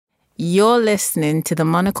You're listening to the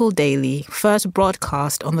Monocle Daily, first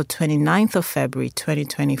broadcast on the 29th of February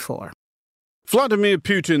 2024. Vladimir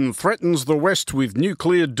Putin threatens the West with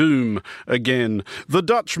nuclear doom again. The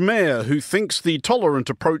Dutch mayor who thinks the tolerant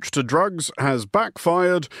approach to drugs has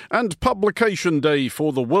backfired, and publication day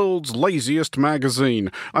for the world's laziest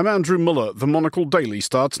magazine. I'm Andrew Muller. The Monocle Daily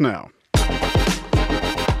starts now.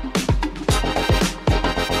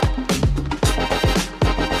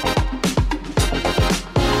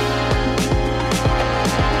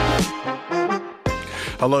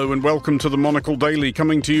 Hello and welcome to the Monocle Daily,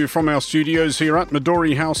 coming to you from our studios here at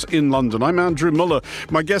Midori House in London. I'm Andrew Muller.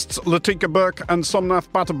 My guests Latika Burke and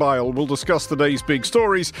Somnath Bhattabayal will discuss the day's big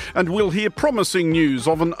stories, and we'll hear promising news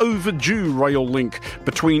of an overdue rail link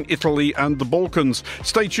between Italy and the Balkans.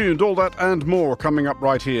 Stay tuned, all that and more coming up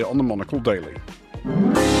right here on the Monocle Daily.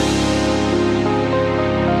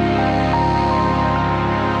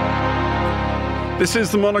 This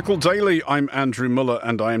is the Monocle Daily. I'm Andrew Muller,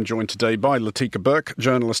 and I am joined today by Latika Burke,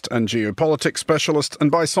 journalist and geopolitics specialist,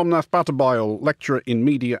 and by Somnath Bhattabayal, lecturer in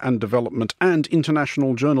media and development and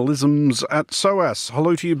international journalisms at SOAS.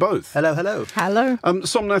 Hello to you both. Hello, hello. Hello.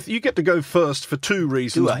 Somnath, you get to go first for two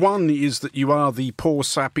reasons. One is that you are the poor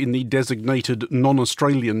sap in the designated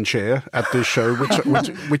non-Australian chair at this show,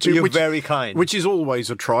 which You're very kind. Which is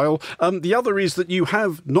always a trial. The other is that you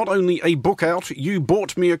have not only a book out, you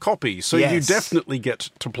bought me a copy, so Yes. you definitely get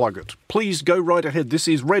to plug it. Please go right ahead. This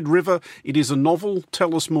is Red River. It is a novel.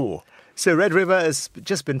 Tell us more. So Red River has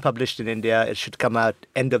just been published in India. It should come out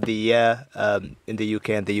end of the year in the UK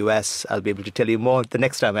and the US. I'll be able to tell you more the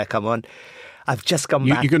next time I come on. I've just come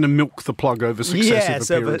back. You're going to milk the plug over successive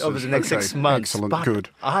appearances. over the next 6 months. Excellent, but good.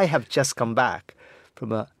 I have just come back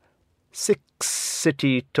from a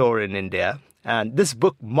 6-city tour in India. And this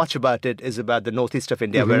book, much about it, is about the northeast of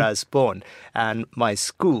India, where I was born, and my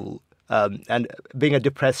school. And being a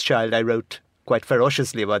depressed child, I wrote quite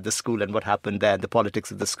ferociously about the school and what happened there, and the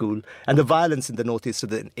politics of the school, and the violence in the northeast of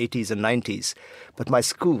the 80s and 90s. But my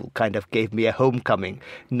school kind of gave me a homecoming.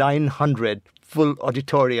 900 full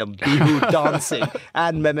auditorium, bihu dancing,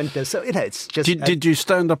 and mementos. So, it's just... Did you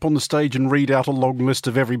stand up on the stage and read out a long list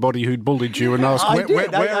of everybody who'd bullied you and ask, where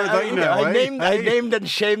are they now? I named and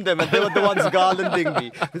shamed them, and they were the ones garlanding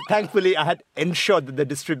me. Thankfully, I had ensured that the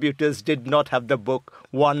distributors did not have the book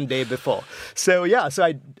one day before. So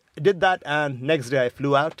I did that, and next day I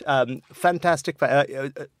flew out. Fantastic.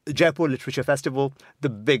 Jaipur Literature Festival, the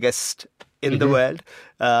biggest in the world.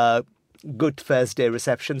 Good Thursday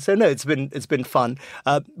reception. So no, it's been fun.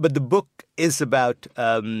 But the book is about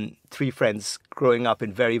three friends growing up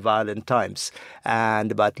in very violent times,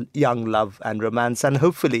 and about young love and romance. And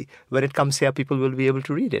hopefully, when it comes here, people will be able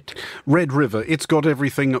to read it. Red River, it's got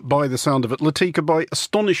everything by the sound of it. Latika, by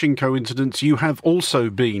astonishing coincidence, you have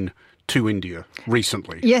also been to India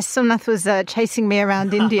recently. Yes, Somnath was chasing me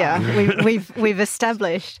around India. We've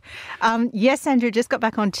established. Yes, Andrew, just got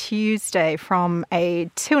back on Tuesday from a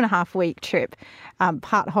 2.5-week trip,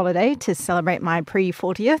 part holiday to celebrate my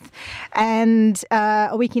pre-40th, and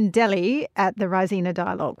a week in Delhi at the Raisina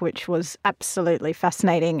Dialogue, which was absolutely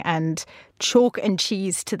fascinating and chalk and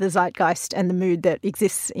cheese to the zeitgeist and the mood that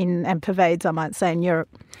exists in and pervades, I might say, in Europe.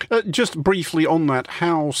 Just briefly on that,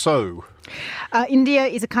 how so? India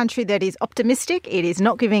is a country that is optimistic. It is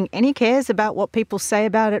not giving any cares about what people say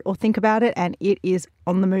about it or think about it, and it is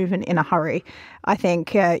on the move and in a hurry. I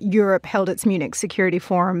think Europe held its Munich Security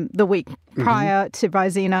Forum the week prior to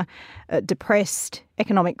Raisina, depressed,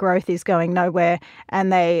 economic growth is going nowhere,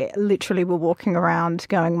 and they literally were walking around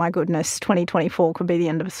going, my goodness, 2024 could be the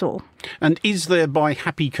end of us all. And is there, by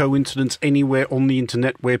happy coincidence, anywhere on the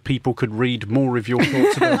internet where people could read more of your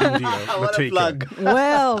thoughts about India, What a plug.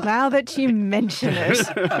 Well, now that you mention it,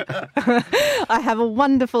 I have a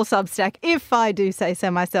wonderful Substack, if I do say so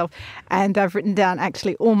myself, and I've written down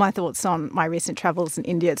actually all my thoughts on my recent travels in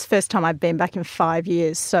India. It's the first time I've been back in 5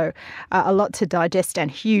 years, so a lot to digest and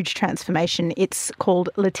huge transformation. It's called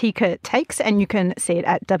Latika Takes, and you can see it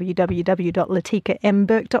at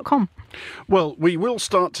www.latikamburke.com. Well, we will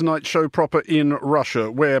start tonight's show proper in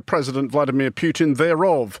Russia, where President Vladimir Putin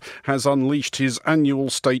thereof has unleashed his annual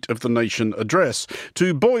State of the Nation address.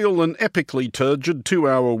 To boil an epically turgid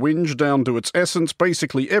 2-hour whinge down to its essence,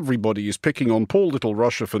 basically everybody is picking on poor little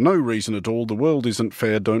Russia for no reason at all. The world isn't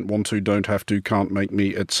fair, don't want to, don't have to, can't make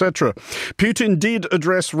me, etc. Putin did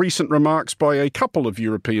address recent remarks by a couple of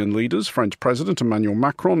European leaders, French President Emmanuel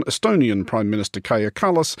Macron, Estonian Prime Minister Kaja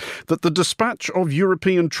Kallas, that the dispatch of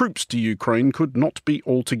European troops to Ukraine could not be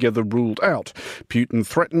altogether ruled out. Putin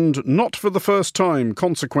threatened, not for the first time,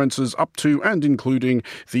 consequences up to and including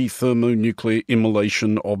the thermonuclear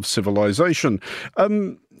immolation of civilization.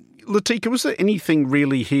 Latika, was there anything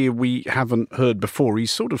really here we haven't heard before?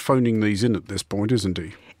 He's sort of phoning these in at this point, isn't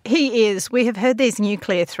he? He is. We have heard these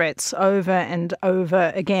nuclear threats over and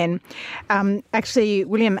over again. Actually,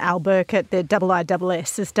 William Alberk at the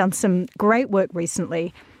IISS has done some great work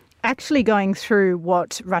recently, actually going through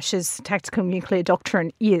what Russia's tactical nuclear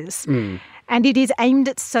doctrine is. And it is aimed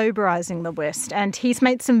at soberising the West. And he's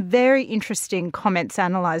made some very interesting comments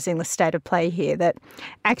analysing the state of play here, that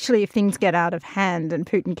actually if things get out of hand and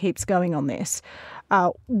Putin keeps going on this,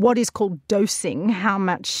 what is called dosing, how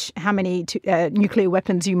many nuclear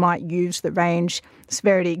weapons you might use, the range,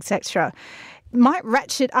 severity, etc., might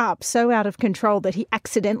ratchet up so out of control that he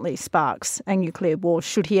accidentally sparks a nuclear war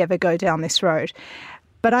should he ever go down this road.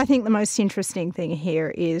 But I think the most interesting thing here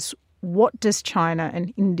is, what does China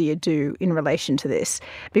and India do in relation to this?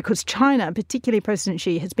 Because China, particularly President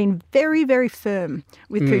Xi, has been very, very firm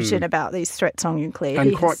with Putin about these threats on nuclear.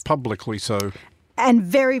 And quite publicly so. And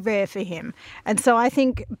very rare for him. And so I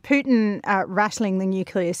think Putin rattling the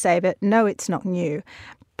nuclear sabre, no, it's not new.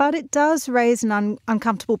 But it does raise an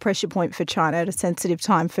uncomfortable pressure point for China at a sensitive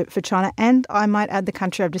time for China. And I might add the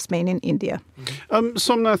country I've just been in, India.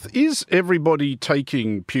 Somnath, is everybody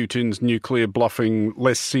taking Putin's nuclear bluffing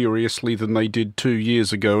less seriously than they did 2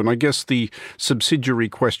 years ago? And I guess the subsidiary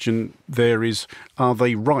question there is, are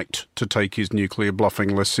they right to take his nuclear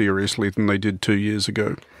bluffing less seriously than they did 2 years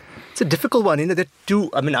ago? It's a difficult one. There are two.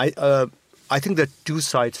 I think there are two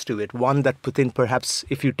sides to it. One, that Putin, perhaps,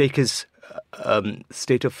 if you take his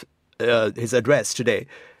state of his address today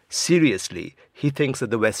seriously, he thinks that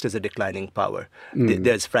the West is a declining power.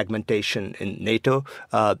 There's fragmentation in NATO.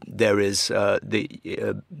 There is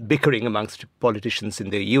the bickering amongst politicians in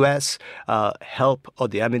the US. Help or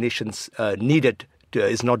the ammunition needed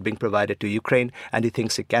is not being provided to Ukraine, and he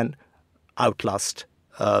thinks he can outlast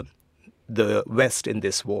the West in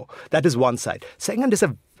this war. That is one side. Second is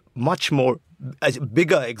a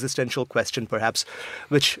bigger existential question, perhaps,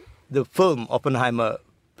 which the film Oppenheimer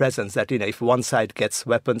presents, that, if one side gets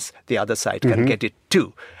weapons, the other side can get it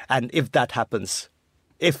too. And if that happens,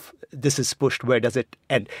 if this is pushed, where does it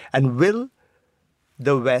end? And will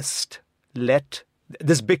the West let,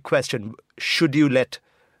 this big question, should you let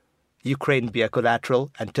Ukraine be a collateral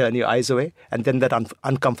and turn your eyes away? And then that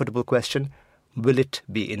uncomfortable question, will it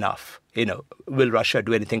be enough? Will Russia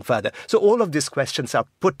do anything further? So all of these questions are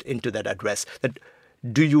put into that address. That,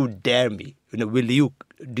 do you dare me?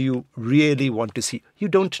 Do you really want to see? You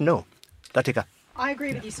don't know. Latika. I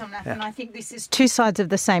agree with you, Somnath, and I think this is two sides of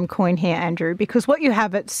the same coin here, Andrew, because what you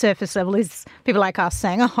have at surface level is people like us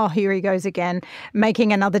saying, oh, here he goes again,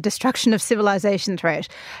 making another destruction of civilization threat.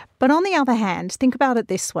 But on the other hand, think about it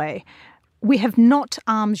this way. We have not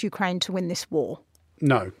armed Ukraine to win this war.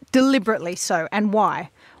 No. Deliberately so. And why?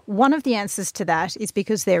 One of the answers to that is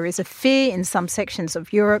because there is a fear in some sections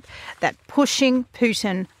of Europe that pushing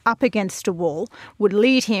Putin up against a wall would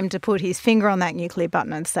lead him to put his finger on that nuclear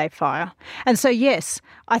button and say fire. And so, yes,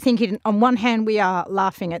 I think on one hand we are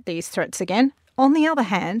laughing at these threats again. On the other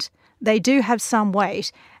hand, they do have some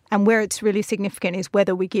weight. And where it's really significant is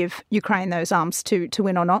whether we give Ukraine those arms to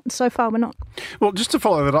win or not. And so far, we're not. Well, just to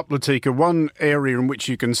follow that up, Latika, one area in which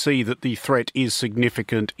you can see that the threat is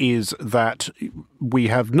significant is that we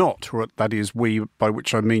have not, or that is we, by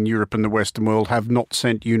which I mean Europe and the Western world, have not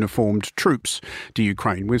sent uniformed troops to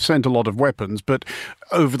Ukraine. We've sent a lot of weapons, but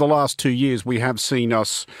over the last 2 years, we've seen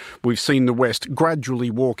the West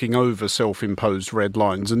gradually walking over self-imposed red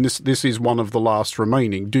lines, and this is one of the last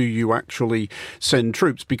remaining. Do you actually send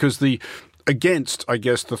troops? Because against, I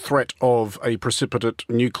guess, the threat of a precipitate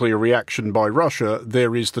nuclear reaction by Russia,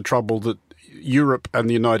 there is the trouble that Europe and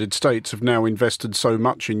the United States have now invested so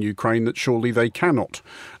much in Ukraine that surely they cannot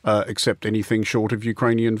accept anything short of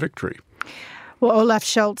Ukrainian victory. Well, Olaf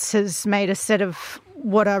Scholz has made a set of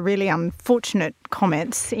what are really unfortunate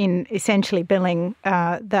comments in essentially billing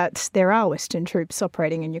that there are Western troops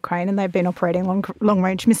operating in Ukraine, and they've been operating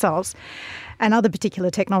long-range missiles and other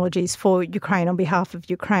particular technologies for Ukraine on behalf of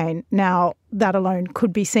Ukraine. Now, that alone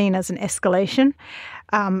could be seen as an escalation.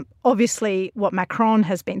 Obviously, what Macron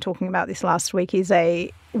has been talking about this last week is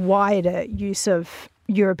a wider use of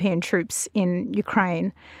European troops in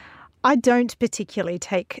Ukraine. I don't particularly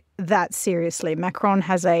take that seriously. Macron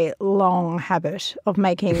has a long habit of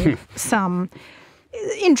making some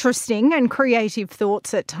interesting and creative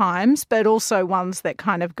thoughts at times, but also ones that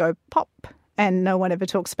kind of go pop and no one ever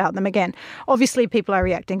talks about them again. Obviously, people are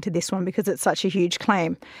reacting to this one because it's such a huge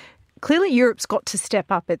claim. Clearly, Europe's got to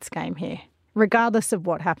step up its game here. Regardless of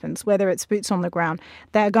what happens, whether it's boots on the ground,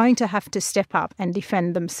 they are going to have to step up and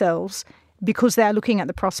defend themselves, because they're looking at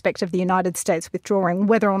the prospect of the United States withdrawing,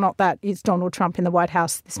 whether or not that is Donald Trump in the White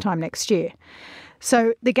House this time next year.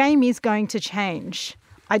 So the game is going to change.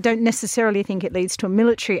 I don't necessarily think it leads to a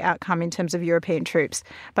military outcome in terms of European troops,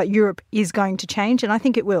 but Europe is going to change, and I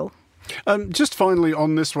think it will. Just finally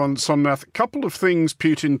on this one, Somnath, a couple of things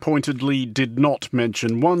Putin pointedly did not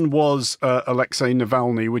mention. One was Alexei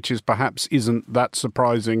Navalny, which perhaps isn't that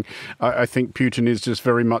surprising. I think Putin is just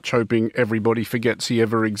very much hoping everybody forgets he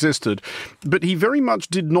ever existed. But he very much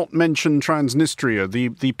did not mention Transnistria,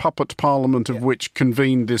 the puppet parliament of which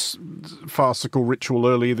convened this farcical ritual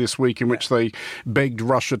earlier this week in which they begged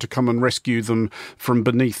Russia to come and rescue them from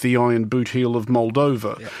beneath the iron boot heel of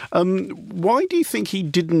Moldova. Why do you think he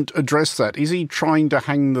didn't address that? Is he trying to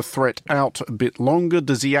hang the threat out a bit longer?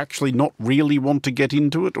 Does he actually not really want to get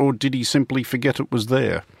into it, or did he simply forget it was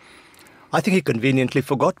there? I think he conveniently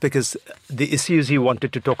forgot, because the issues he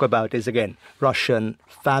wanted to talk about is, again, Russian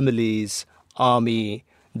families, army,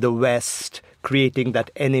 the West, creating that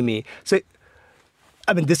enemy. So,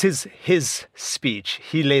 I mean, this is his speech.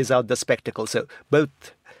 He lays out the spectacle. So both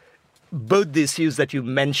the issues that you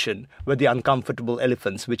mentioned were the uncomfortable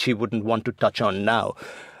elephants, which he wouldn't want to touch on now.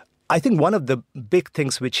 I think one of the big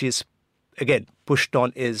things which is, again, pushed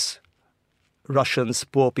on is Russians,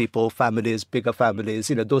 poor people, families, bigger families,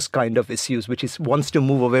 those kind of issues, which is wants to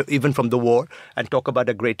move away even from the war and talk about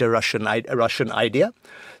a greater Russian idea.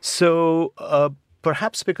 So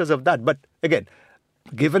perhaps because of that. But again,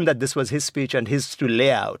 given that this was his speech and his to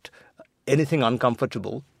lay out anything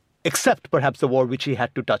uncomfortable, except perhaps the war which he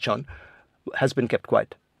had to touch on, has been kept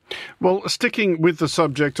quiet. Well, sticking with the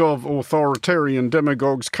subject of authoritarian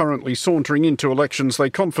demagogues currently sauntering into elections they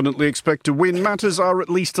confidently expect to win, matters are at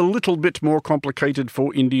least a little bit more complicated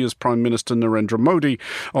for India's Prime Minister Narendra Modi,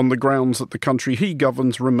 on the grounds that the country he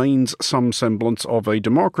governs remains some semblance of a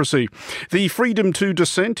democracy. The freedom to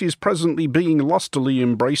dissent is presently being lustily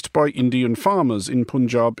embraced by Indian farmers, in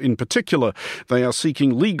Punjab in particular. They are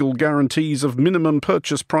seeking legal guarantees of minimum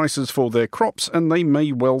purchase prices for their crops, and they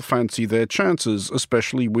may well fancy their chances,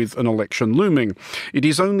 especially with an election looming. It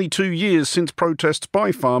is only 2 years since protests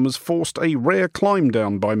by farmers forced a rare climb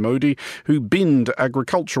down by Modi, who binned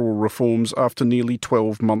agricultural reforms after nearly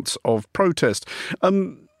 12 months of protest.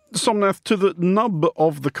 Somnath, to the nub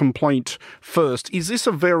of the complaint first, is this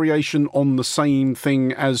a variation on the same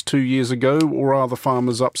thing as 2 years ago, or are the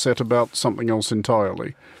farmers upset about something else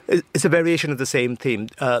entirely? It's a variation of the same theme.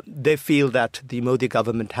 They feel that the Modi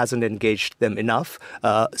government hasn't engaged them enough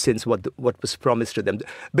since what was promised to them.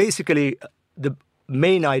 Basically, the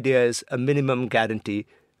main idea is a minimum guarantee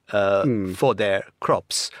for their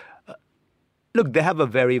crops. Look, they have a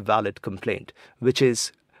very valid complaint, which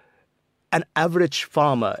is an average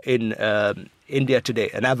farmer in India today,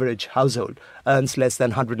 an average household, earns less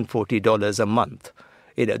than $140 a month.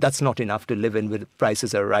 That's not enough to live in with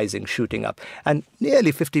prices are rising, shooting up. And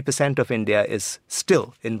nearly 50% of India is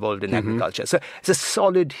still involved in agriculture. So it's a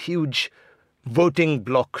solid, huge voting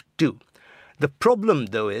bloc too. The problem,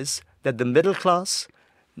 though, is that the middle class,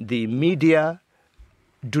 the media,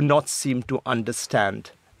 do not seem to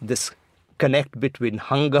understand this connect between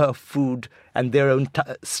hunger, food, and their own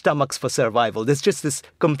stomachs for survival. There's just this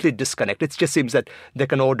complete disconnect. It just seems that they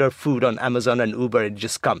can order food on Amazon and Uber, and it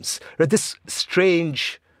just comes. Right? This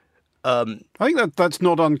strange... I think that's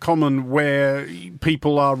not uncommon where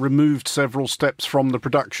people are removed several steps from the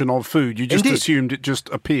production of food. You just assumed it just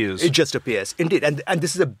appears. It just appears, indeed. And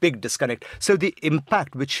this is a big disconnect. So the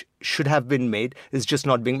impact which should have been made is just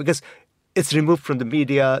not being... Because it's removed from the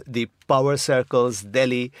media, the power circles,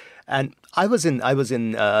 Delhi. And I was in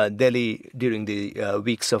Delhi during the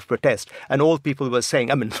weeks of protest, and all people were saying,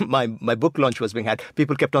 I mean, my book launch was being had.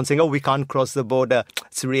 People kept on saying, oh, we can't cross the border.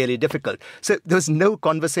 It's really difficult. So there was no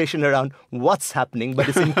conversation around what's happening, but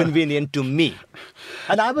it's inconvenient to me.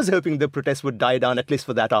 And I was hoping the protest would die down, at least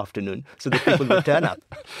for that afternoon, so that people would turn up.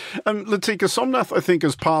 Latika, Somnath, I think,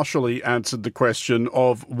 has partially answered the question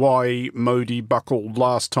of why Modi buckled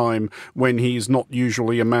last time when he's not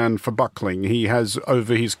usually a man for buckling. He has,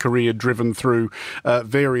 over his career, driven through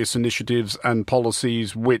various initiatives and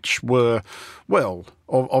policies which were, well,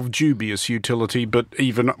 of dubious utility, but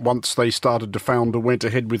even once they started to founder, went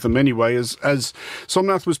ahead with them anyway. As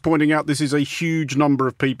Somnath was pointing out, this is a huge number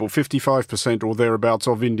of people. 55% or thereabouts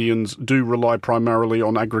of Indians do rely primarily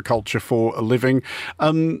on agriculture for a living.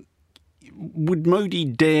 Would Modi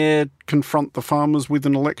dare confront the farmers with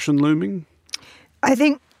an election looming? I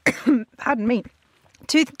think, pardon me,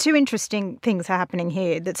 Two interesting things are happening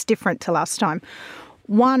here that's different to last time.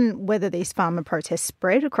 One, whether these farmer protests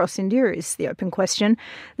spread across India is the open question.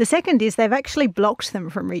 The second is they've actually blocked them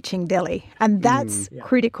from reaching Delhi. And that's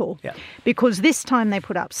critical because this time they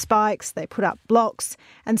put up spikes, they put up blocks.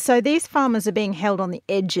 And so these farmers are being held on the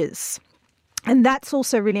edges. And that's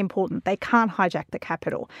also really important. They can't hijack the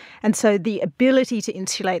capital. And so the ability to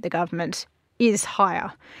insulate the government is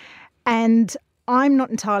higher. And I'm not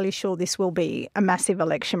entirely sure this will be a massive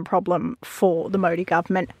election problem for the Modi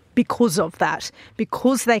government because of that.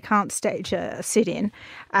 Because they can't stage a sit-in,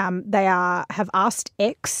 they have asked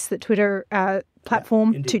X, the Twitter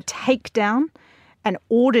platform, to take down and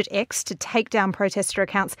ordered X to take down protester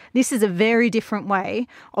accounts. This is a very different way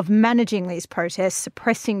of managing these protests,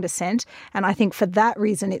 suppressing dissent. And I think for that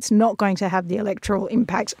reason, it's not going to have the electoral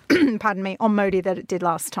impact, on Modi that it did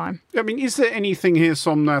last time. I mean, is there anything here,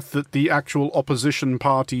 Somnath, that the actual opposition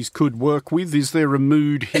parties could work with? Is there a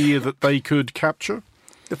mood here that they could capture?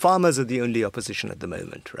 The farmers are the only opposition at the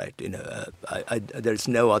moment, right? There's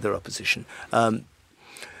no other opposition.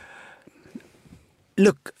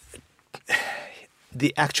 Look,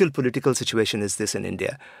 the actual political situation is this in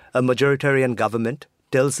India. A majoritarian government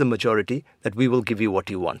tells the majority that we will give you what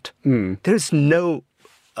you want. There is no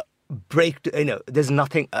there's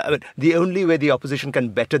nothing. The only way the opposition can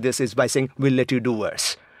better this is by saying, we'll let you do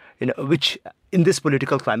worse, which in this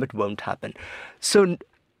political climate won't happen. So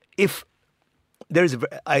if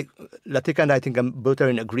Latika and I think both are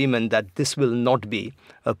in agreement that this will not be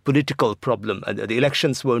a political problem. The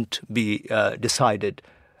elections won't be decided.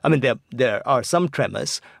 I mean, there are some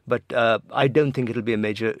tremors, but I don't think it'll be a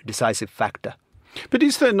major decisive factor. But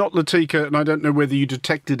is there not, Latika, and I don't know whether you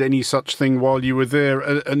detected any such thing while you were there,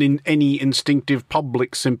 any instinctive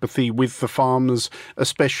public sympathy with the farmers,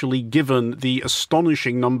 especially given the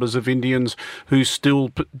astonishing numbers of Indians who still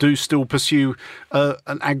pursue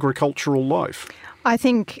an agricultural life? I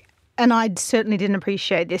think, and I certainly didn't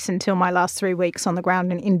appreciate this until my last 3 weeks on the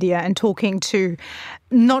ground in India and talking to,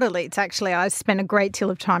 not elites actually, I spent a great deal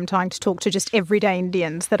of time trying to talk to just everyday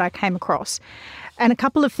Indians that I came across. And a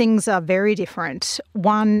couple of things are very different.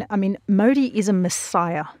 One, I mean, Modi is a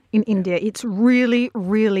messiah in India. It's really,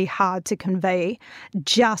 really hard to convey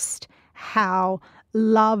just how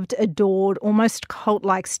loved, adored, almost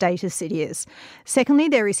cult-like status it is. Secondly,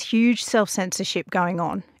 there is huge self-censorship going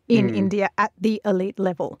on in India at the elite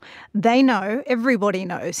level. They know, everybody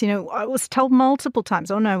knows. I was told multiple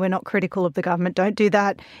times, oh no, we're not critical of the government. Don't do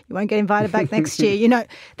that. You won't get invited back next year.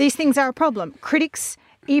 These things are a problem. Critics,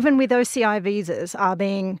 even with OCI visas, are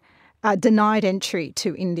being denied entry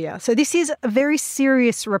to India. So this is a very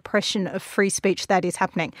serious repression of free speech that is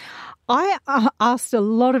happening. I asked a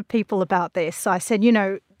lot of people about this. I said,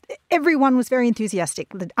 everyone was very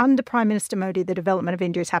enthusiastic. Under Prime Minister Modi, the development of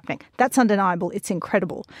India is happening. That's undeniable. It's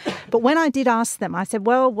incredible. But when I did ask them, I said,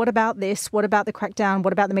 well, what about this? What about the crackdown?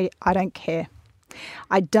 What about the media? I don't care.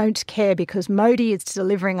 I don't care because Modi is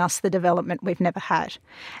delivering us the development we've never had.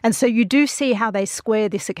 And so you do see how they square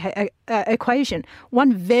this equation.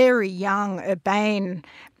 One very young, urbane,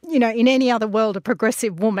 in any other world, a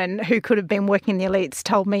progressive woman who could have been working in the elites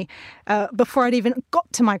told me before I'd even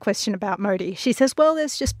got to my question about Modi, she says, well,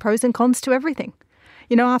 there's just pros and cons to everything,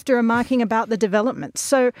 after remarking about the development.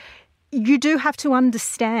 So you do have to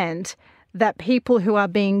understand that people who are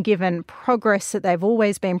being given progress that they've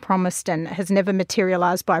always been promised and has never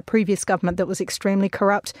materialised by a previous government that was extremely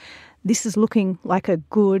corrupt, this is looking like a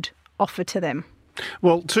good offer to them.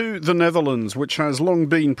 Well, to the Netherlands, which has long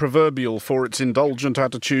been proverbial for its indulgent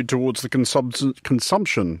attitude towards the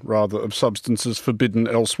consumption of substances forbidden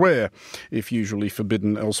elsewhere, if usually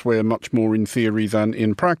forbidden elsewhere much more in theory than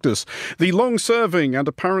in practice. The long-serving and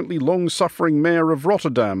apparently long-suffering mayor of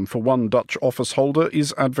Rotterdam, for one Dutch office holder,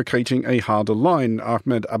 is advocating a harder line.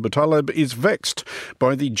 Ahmed Aboutaleb is vexed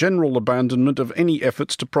by the general abandonment of any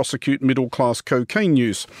efforts to prosecute middle-class cocaine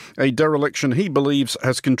use, a dereliction he believes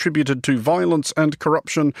has contributed to violence and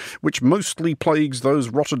corruption, which mostly plagues those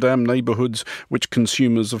Rotterdam neighbourhoods which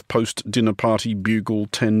consumers of post-dinner party bugle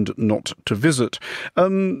tend not to visit.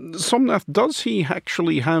 Somnath, does he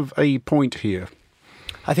actually have a point here?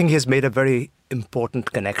 I think he has made a very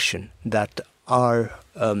important connection that our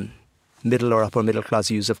middle or upper middle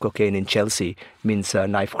class use of cocaine in Chelsea means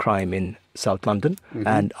knife crime in South London,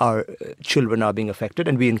 and our children are being affected,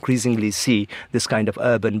 and we increasingly see this kind of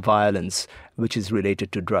urban violence which is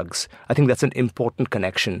related to drugs. I think that's an important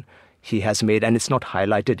connection he has made, and it's not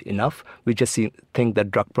highlighted enough. We just think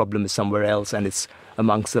that drug problem is somewhere else and it's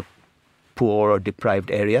amongst the poor or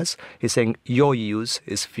deprived areas. He's saying your use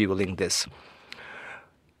is fueling this.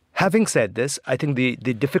 Having said this, I think the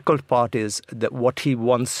difficult part is that what he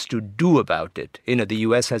wants to do about it. The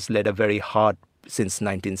US has led a very hard, since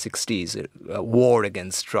 1960s, war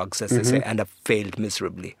against drugs, as they say, and have failed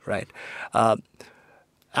miserably, right?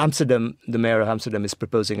 Amsterdam, the mayor of Amsterdam is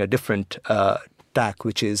proposing a different tack,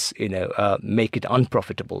 which is, make it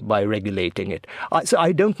unprofitable by regulating it. So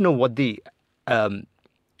I don't know what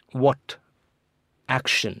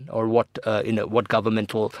action or what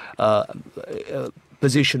governmental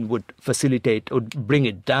position would facilitate, would bring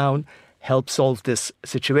it down, help solve this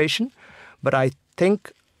situation. But I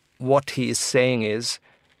think what he is saying is,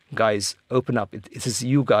 guys, open up. It is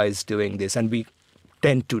you guys doing this, and we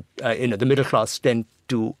tend to, the middle class tend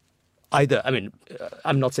to either,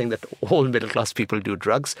 I'm not saying that all middle class people do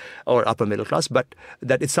drugs or upper middle class, but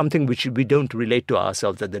that it's something which we don't relate to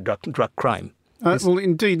ourselves, that the drug crime. Well,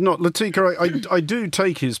 indeed not. Latika, I do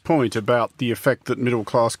take his point about the effect that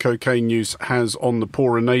middle-class cocaine use has on the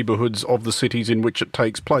poorer neighbourhoods of the cities in which it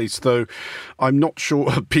takes place, though I'm not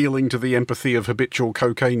sure appealing to the empathy of habitual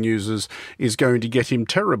cocaine users is going to get him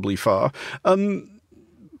terribly far.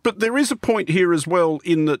 But there is a point here as well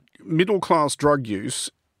in that middle-class drug use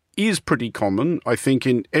is pretty common, I think,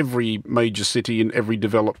 in every major city in every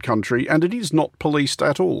developed country, and it is not policed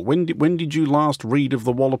at all. When did you last read of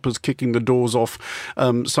the wallopers kicking the doors off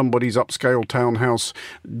somebody's upscale townhouse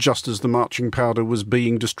just as the marching powder was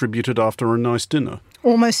being distributed after a nice dinner?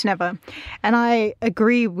 Almost never. And I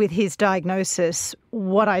agree with his diagnosis.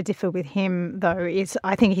 What I differ with him, though, is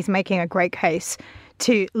I think he's making a great case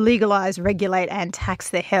to legalise, regulate and tax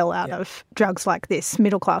the hell out of drugs like this,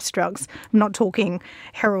 middle-class drugs. I'm not talking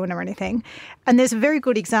heroin or anything. And there's a very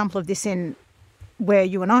good example of this in where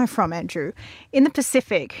you and I are from, Andrew. In the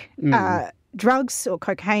Pacific, drugs or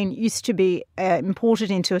cocaine used to be imported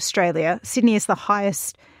into Australia. Sydney is the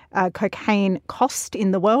highest cocaine cost in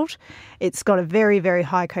the world. It's got a very, very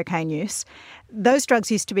high cocaine use. Those drugs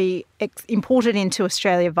used to be imported into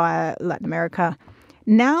Australia via Latin America.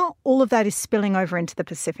 Now all of that is spilling over into the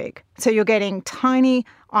Pacific. So you're getting tiny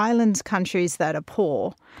island countries that are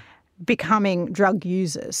poor becoming drug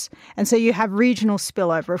users. And so you have regional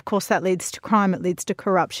spillover. Of course, that leads to crime, it leads to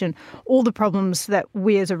corruption, all the problems that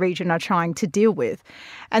we as a region are trying to deal with.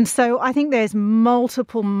 And so I think there's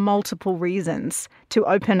multiple reasons to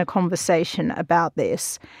open a conversation about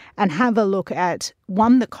this and have a look at,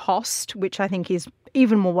 one, the cost, which I think is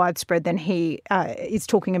even more widespread than he is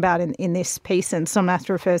talking about in this piece and Somnath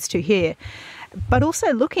refers to here, but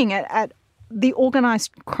also looking at the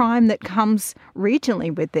organised crime that comes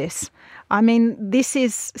regionally with this. I mean, this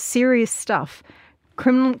is serious stuff.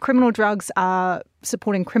 Criminal drugs are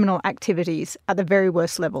supporting criminal activities at the very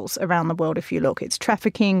worst levels around the world if you look. It's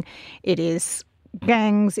trafficking, it is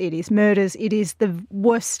gangs, it is murders, it is the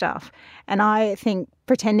worst stuff. And I think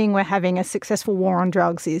pretending we're having a successful war on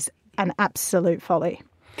drugs is an absolute folly.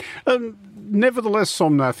 Nevertheless,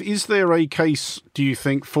 Somnath, is there a case, do you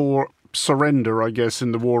think, for surrender, I guess,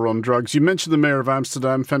 in the war on drugs? You mentioned the Mayor of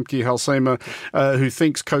Amsterdam, Femke Halsema, who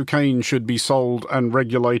thinks cocaine should be sold and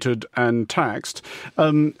regulated and taxed.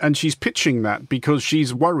 And she's pitching that because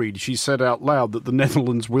she's worried. She said out loud that the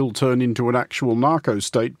Netherlands will turn into an actual narco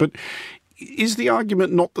state. But is the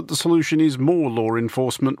argument not that the solution is more law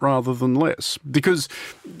enforcement rather than less? Because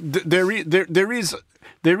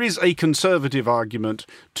there is a conservative argument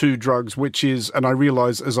to drugs, which is, and I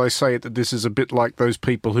realise as I say it that this is a bit like those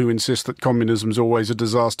people who insist that communism is always a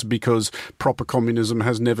disaster because proper communism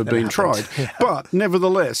has never been tried. But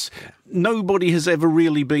nevertheless, nobody has ever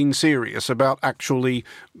really been serious about actually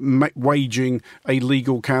waging a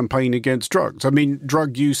legal campaign against drugs. I mean,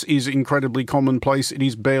 drug use is incredibly commonplace. It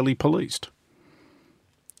is barely policed.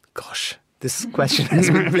 Gosh. This question has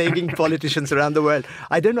been plaguing politicians around the world.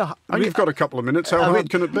 I don't know. You've got a couple of minutes. How hard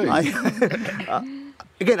can it be?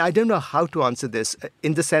 Again, I don't know how to answer this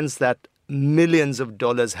in the sense that millions of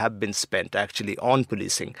dollars have been spent actually on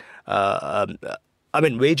policing.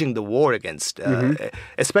 Waging the war against,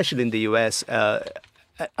 especially in the US.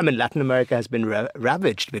 Latin America has been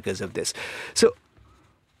ravaged because of this. So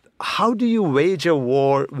how do you wage a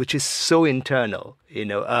war which is so internal?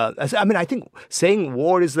 I think saying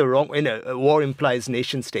war is the wrong. War implies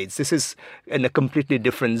nation states. This is in a completely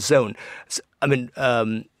different zone.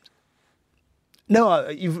 No,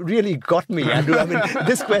 you've really got me, Andrew.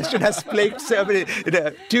 This question has plagued so many.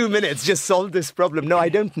 2 minutes, just solve this problem. No, I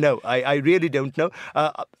don't know. I really don't know.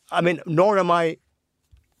 Nor am I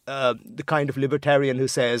the kind of libertarian who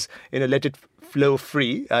says, let it flow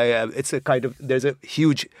free. It's a kind of, there's a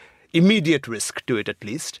huge immediate risk to it at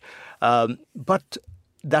least. But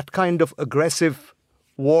that kind of aggressive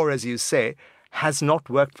war, as you say, has not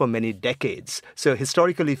worked for many decades. So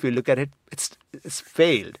historically, if you look at it, it's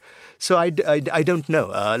failed. So I don't know.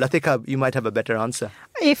 Latika, you might have a better answer.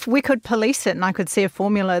 If we could police it and I could see a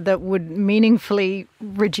formula that would meaningfully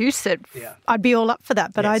reduce it, I'd be all up for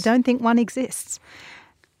that. But yes. I don't think one exists.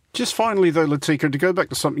 Just finally, though, Latika, to go back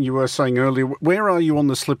to something you were saying earlier, where are you on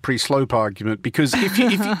the slippery slope argument? Because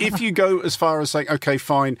if you go as far as saying, OK,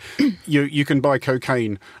 fine, you can buy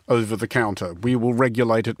cocaine over the counter, we will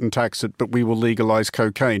regulate it and tax it, but we will legalise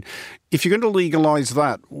cocaine. If you're going to legalise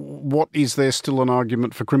that, what is there still an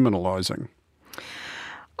argument for criminalising?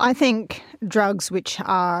 I think drugs which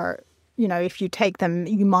are, if you take them,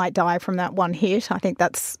 you might die from that one hit. I think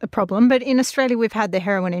that's a problem. But in Australia, we've had the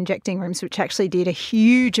heroin injecting rooms, which actually did a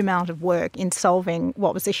huge amount of work in solving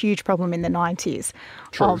what was a huge problem in the 90s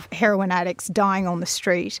of heroin addicts dying on the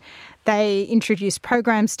street. They introduced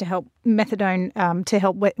programs to help methadone, to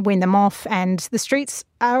help wean them off, and the streets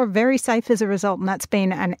are very safe as a result, and that's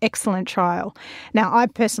been an excellent trial. Now, I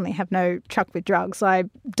personally have no truck with drugs. I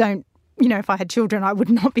don't. If I had children, I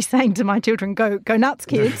would not be saying to my children, go nuts,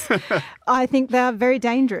 kids. I think they're very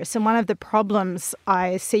dangerous. And one of the problems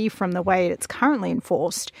I see from the way it's currently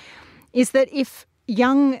enforced is that if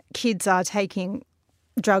young kids are taking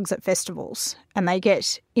drugs at festivals and they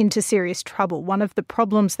get into serious trouble, one of the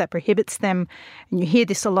problems that prohibits them, and you hear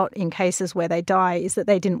this a lot in cases where they die, is that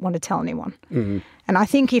they didn't want to tell anyone. Mm-hmm. And I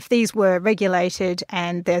think if these were regulated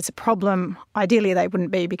and there's a problem, ideally they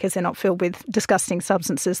wouldn't be because they're not filled with disgusting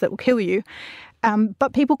substances that will kill you.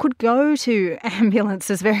 But people could go to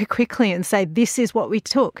ambulances very quickly and say, this is what we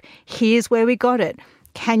took. Here's where we got it.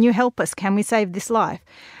 Can you help us? Can we save this life?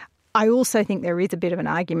 I also think there is a bit of an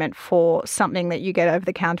argument for something that you get over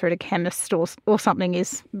the counter at a chemist or something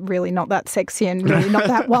is really not that sexy and really not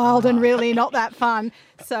that wild and really not that fun.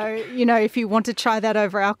 So, if you want to try that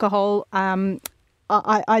over alcohol,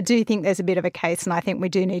 I do think there's a bit of a case, and I think we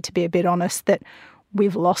do need to be a bit honest that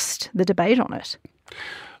we've lost the debate on it.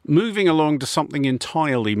 Moving along to something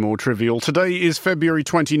entirely more trivial. Today is February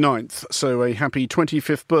 29th, so a happy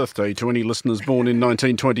 25th birthday to any listeners born in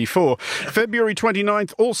 1924. February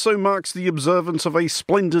 29th also marks the observance of a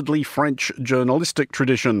splendidly French journalistic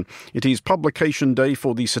tradition. It is publication day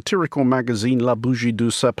for the satirical magazine La Bougie du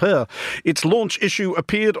Sapeur. Its launch issue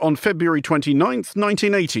appeared on February 29th,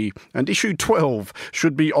 1980, and issue 12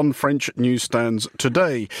 should be on French newsstands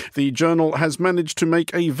today. The journal has managed to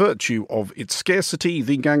make a virtue of its scarcity.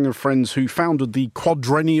 The gang of friends who founded the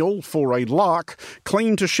quadrennial for a lark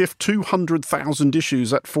claimed to shift 200,000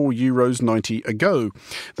 issues at €4.90 a go.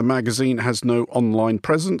 The magazine has no online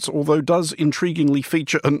presence, although does intriguingly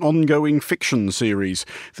feature an ongoing fiction series,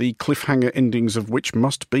 the cliffhanger endings of which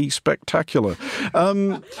must be spectacular.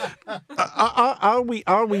 I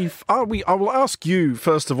will ask you,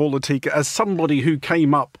 first of all, Latika, as somebody who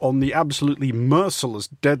came up on the absolutely merciless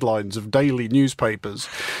deadlines of daily newspapers,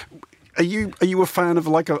 Are you a fan of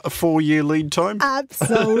like a 4-year lead time?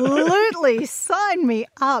 Absolutely. Sign me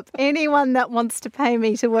up. Anyone that wants to pay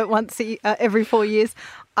me to work once every 4 years,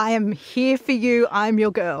 I am here for you. I'm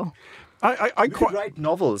your girl. I could write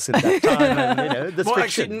novels in that time, and the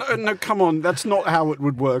fiction. Actually, no, come on, that's not how it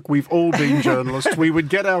would work. We've all been journalists. We would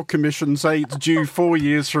get our commission, say it's due 4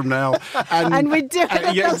 years from now, and we'd do it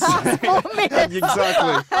in the last 4 minutes.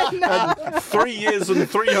 Exactly. And 3 years and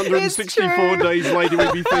 364 days later,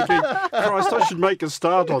 we'd be thinking, Christ, I should make a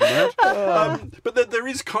start on that. But there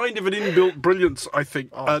is kind of an inbuilt brilliance, I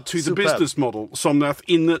think, to the business model, Somnath,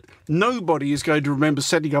 in that nobody is going to remember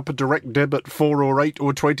setting up a direct debit 4 or 8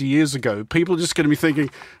 or 20 years ago. People are just going to be thinking,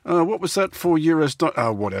 what was that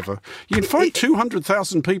 €4? Whatever. You can find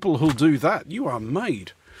 200,000 people who'll do that. You are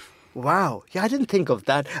made. Wow. Yeah, I didn't think of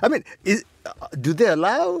that. I mean, do they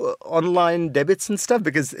allow online debits and stuff?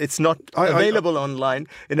 Because it's not available online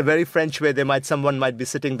in a very French way. Someone might be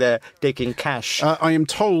sitting there taking cash. I am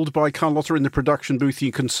told by Carlotta in the production booth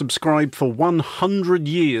you can subscribe for 100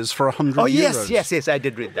 years for €100. Oh, yes, I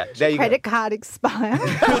did read that. There you Credit card expired.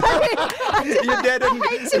 I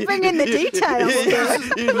hate to bring in the details.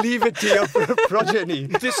 You leave it to your progeny.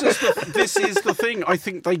 This is the thing. I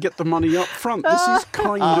think they get the money up front. This is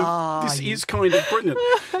kind of brilliant.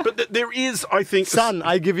 But there is, I think, son,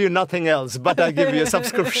 I give you nothing else, but I give you a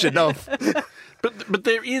subscription of. But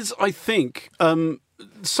there is, I think,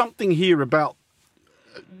 something here about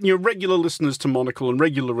regular listeners to Monocle and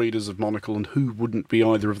regular readers of Monocle, and who wouldn't be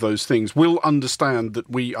either of those things, will understand that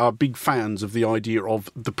we are big fans of the idea of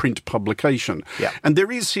the print publication. Yeah. And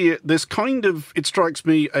there's kind of, it strikes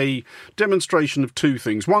me, a demonstration of two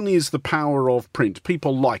things. One is the power of print.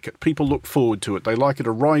 People like it. People look forward to it. They like it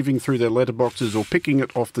arriving through their letterboxes or picking it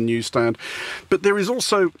off the newsstand. But there is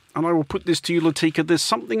also, and I will put this to you, Latika, there's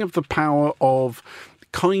something of the power of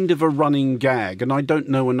kind of a running gag, and I don't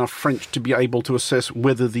know enough French to be able to assess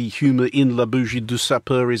whether the humour in La Bougie du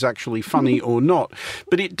Sapeur is actually funny or not.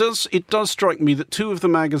 But it does strike me that two of the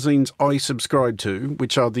magazines I subscribe to,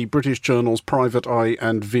 which are the British journals Private Eye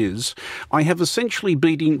and Viz, I have essentially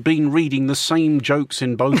been reading the same jokes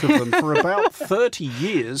in both of them for about 30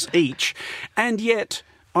 years each, and yet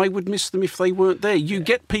I would miss them if they weren't there. You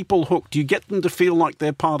get people hooked. You get them to feel like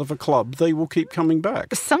they're part of a club. They will keep coming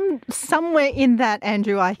back. Somewhere in that,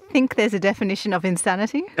 Andrew, I think there's a definition of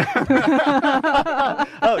insanity.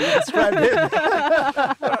 Oh, you described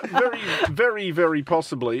it. Very, very, very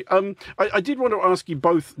possibly. I did want to ask you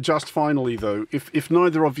both just finally, though, if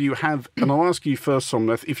neither of you have, and I'll ask you first,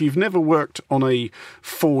 Somnath, if you've never worked on a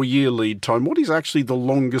 4-year lead time, what is actually the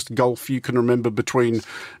longest gulf you can remember between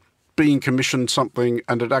being commissioned something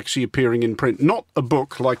and it actually appearing in print? Not a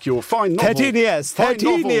book like your fine novel. 13 years. Fine 13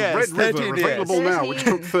 novel, years. Red River, 13 available years. now, which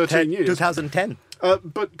took 13 years. 2010.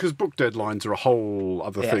 But because book deadlines are a whole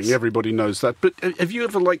other thing. Yes. Everybody knows that. But have you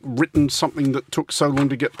ever, written something that took so long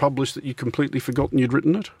to get published that you completely forgotten you'd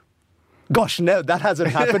written it? Gosh, no, that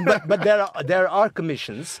hasn't happened. But there are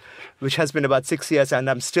commissions, which has been about 6 years, and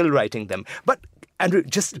I'm still writing them. But Andrew,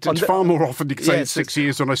 it's far more often to say 6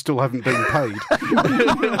 years when I still haven't been paid.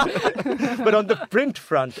 But on the print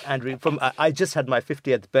front, Andrew, I just had my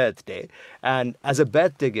 50th birthday, and as a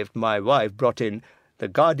birthday gift, my wife brought in The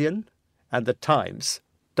Guardian and The Times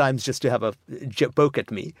just to have a poke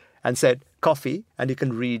at me, and said, coffee, and you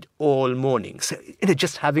can read all morning. So,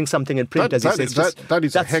 just having something in print, that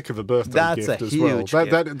is a heck of a birthday gift as well.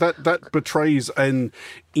 That betrays an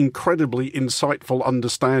incredibly insightful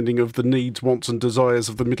understanding of the needs, wants and desires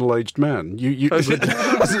of the middle-aged man.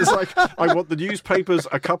 It's like, I want the newspapers,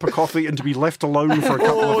 a cup of coffee, and to be left alone for a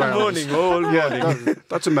couple of hours. All morning.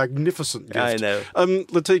 That's a magnificent gift. I know.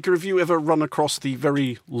 Latika, have you ever run across the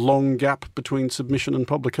very long gap between submission and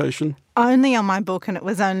publication? Only on my book, and it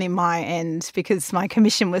was only my end because my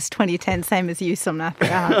commission was 2010, same as you, Somnath.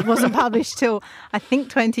 It wasn't published till, I think,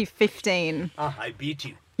 2015. I beat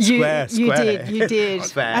you. You Square. did.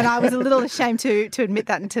 Square. And I was a little ashamed to admit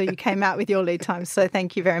that until you came out with your lead time. So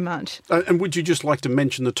thank you very much. And would you just like to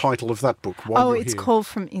mention the title of that book while you're here? It's called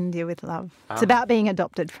From India with Love. It's about being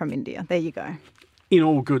adopted from India. There you go. In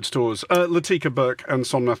all good stores. Latika Burke and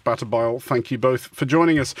Somnath Bhattabayal, thank you both for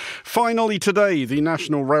joining us. Finally today, the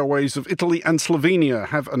National Railways of Italy and Slovenia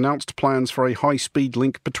have announced plans for a high-speed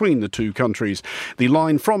link between the two countries. The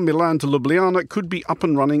line from Milan to Ljubljana could be up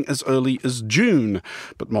and running as early as June.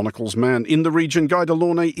 But Monocle's man in the region, Guy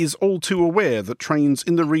Delorne, is all too aware that trains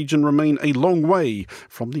in the region remain a long way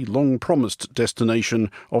from the long-promised destination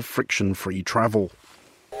of friction-free travel.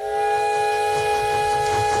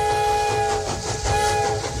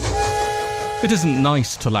 It isn't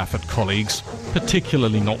nice to laugh at colleagues,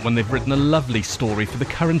 particularly not when they've written a lovely story for the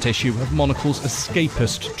current issue of Monocle's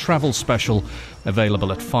escapist travel special,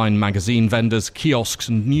 available at fine magazine vendors, kiosks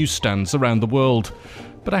and newsstands around the world.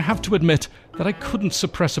 But I have to admit that I couldn't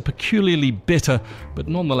suppress a peculiarly bitter, but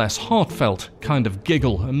nonetheless heartfelt, kind of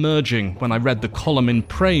giggle emerging when I read the column in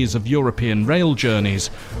praise of European rail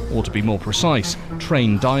journeys, or to be more precise,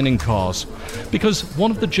 train dining cars. Because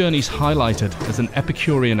one of the journeys highlighted as an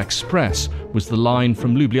Epicurean express was the line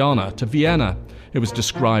from Ljubljana to Vienna. It was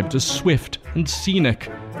described as swift and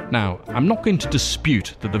scenic. Now, I'm not going to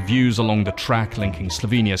dispute that the views along the track linking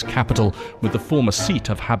Slovenia's capital with the former seat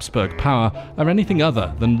of Habsburg power are anything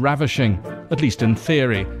other than ravishing, at least in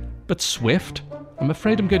theory. But swift? I'm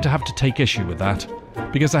afraid I'm going to have to take issue with that,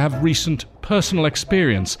 because I have recent personal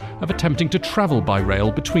experience of attempting to travel by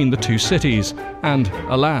rail between the two cities, and,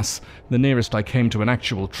 alas, the nearest I came to an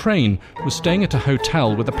actual train was staying at a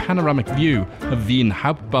hotel with a panoramic view of Wien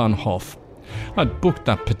Hauptbahnhof. I'd booked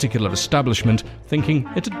that particular establishment thinking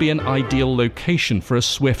it'd be an ideal location for a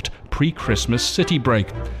swift pre-Christmas city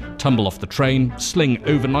break. Tumble off the train, sling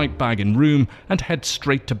overnight bag in room, and head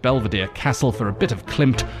straight to Belvedere Castle for a bit of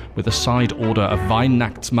Klimt with a side order of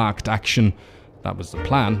Weihnachtsmarkt action. That was the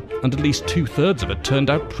plan, and at least 2/3 of it turned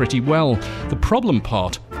out pretty well. The problem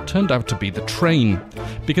part turned out to be the train,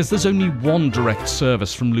 because there's only one direct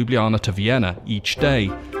service from Ljubljana to Vienna each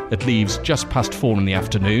day. It leaves just past 4 in the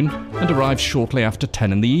afternoon and arrives shortly after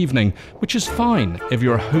 10 in the evening, which is fine if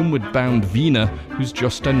you're a homeward-bound Wiener who's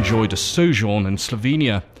just enjoyed a sojourn in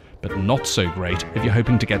Slovenia, but not so great if you're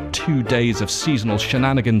hoping to get 2 days of seasonal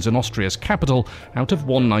shenanigans in Austria's capital out of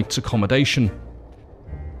one night's accommodation.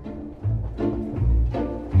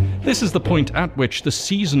 This is the point at which the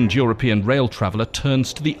seasoned European rail traveller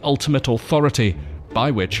turns to the ultimate authority,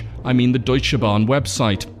 by which I mean the Deutsche Bahn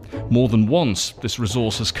website. More than once, this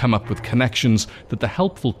resource has come up with connections that the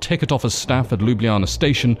helpful ticket office staff at Ljubljana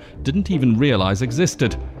station didn't even realise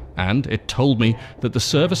existed. And it told me that the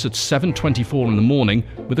service at 7:24 in the morning,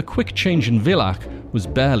 with a quick change in Villach, was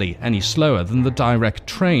barely any slower than the direct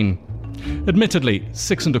train. Admittedly,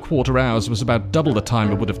 6¼ hours was about double the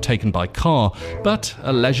time it would have taken by car, but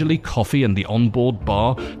a leisurely coffee in the onboard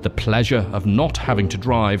bar, the pleasure of not having to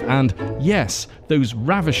drive, and, yes, those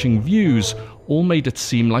ravishing views all made it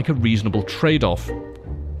seem like a reasonable trade-off.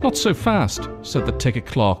 "Not so fast," said the ticket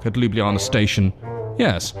clerk at Ljubljana station.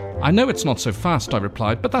 "Yes, I know it's not so fast," I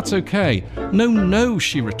replied, "but that's okay." No,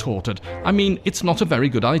 she retorted. "I mean, it's not a very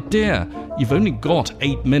good idea. You've only got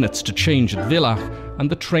 8 minutes to change at Villach, and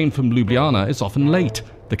the train from Ljubljana is often late.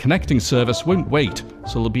 The connecting service won't wait,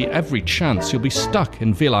 so there'll be every chance you'll be stuck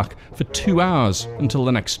in Villach for 2 hours until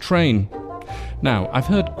the next train." Now, I've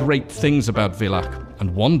heard great things about Villach,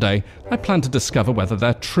 and one day I plan to discover whether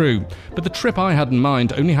they're true. But the trip I had in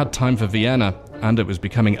mind only had time for Vienna, and it was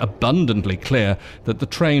becoming abundantly clear that the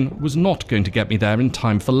train was not going to get me there in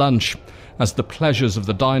time for lunch. As the pleasures of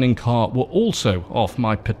the dining car were also off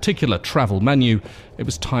my particular travel menu, it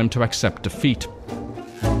was time to accept defeat.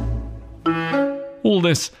 All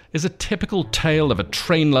this is a typical tale of a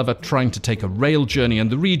train lover trying to take a rail journey in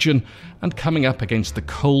the region and coming up against the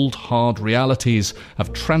cold, hard realities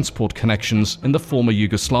of transport connections in the former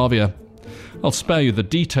Yugoslavia. I'll spare you the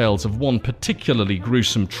details of one particularly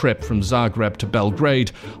gruesome trip from Zagreb to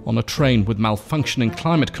Belgrade on a train with malfunctioning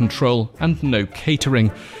climate control and no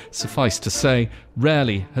catering. Suffice to say,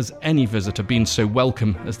 rarely has any visitor been so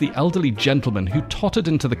welcome as the elderly gentleman who tottered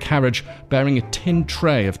into the carriage bearing a tin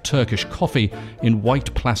tray of Turkish coffee in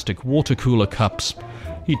white plastic water cooler cups.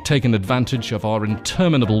 He'd taken advantage of our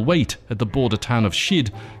interminable wait at the border town of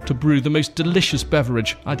Shid to brew the most delicious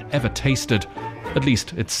beverage I'd ever tasted. At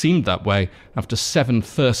least it seemed that way after 7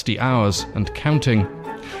 thirsty hours and counting.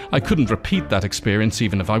 I couldn't repeat that experience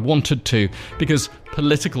even if I wanted to, because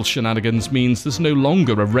political shenanigans means there's no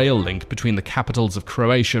longer a rail link between the capitals of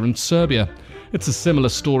Croatia and Serbia. It's a similar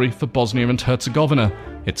story for Bosnia and Herzegovina.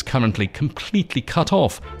 It's currently completely cut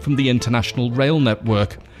off from the international rail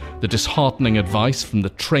network. The disheartening advice from the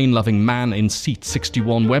train-loving man in Seat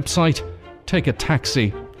 61 website? Take a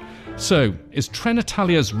taxi. So, is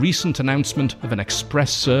Trenitalia's recent announcement of an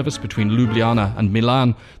express service between Ljubljana and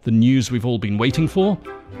Milan the news we've all been waiting for?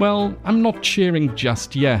 Well, I'm not cheering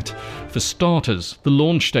just yet. For starters, the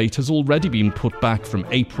launch date has already been put back from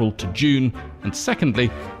April to June, and secondly,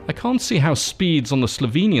 I can't see how speeds on the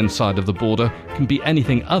Slovenian side of the border can be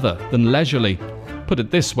anything other than leisurely. Put it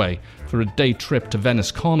this way, for a day trip to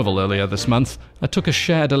Venice Carnival earlier this month, I took a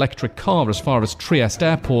shared electric car as far as Trieste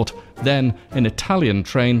Airport, then an Italian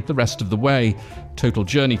train the rest of the way. Total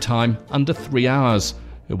journey time under 3 hours.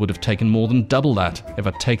 It would have taken more than double that if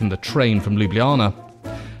I'd taken the train from Ljubljana.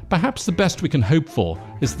 Perhaps the best we can hope for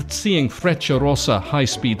is that seeing Freccia Rossa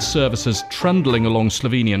high-speed services trundling along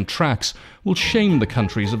Slovenian tracks will shame the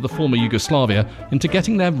countries of the former Yugoslavia into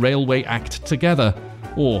getting their railway act together,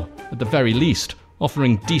 or, at the very least,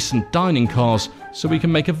 offering decent dining cars so we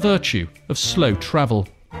can make a virtue of slow travel.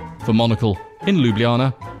 For Monocle, in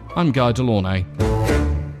Ljubljana, I'm Guy Delaunay.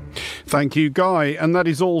 Thank you, Guy. And that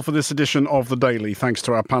is all for this edition of The Daily. Thanks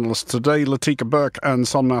to our panellists today, Latika Burke and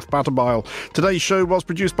Somnath Bhattabai. Today's show was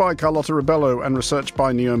produced by Carlotta Rebello and researched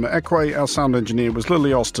by Neoma Ekwe. Our sound engineer was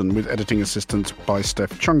Lily Austin, with editing assistance by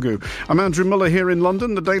Steph Chungu. I'm Andrew Muller here in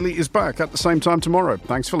London. The Daily is back at the same time tomorrow.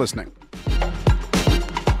 Thanks for listening.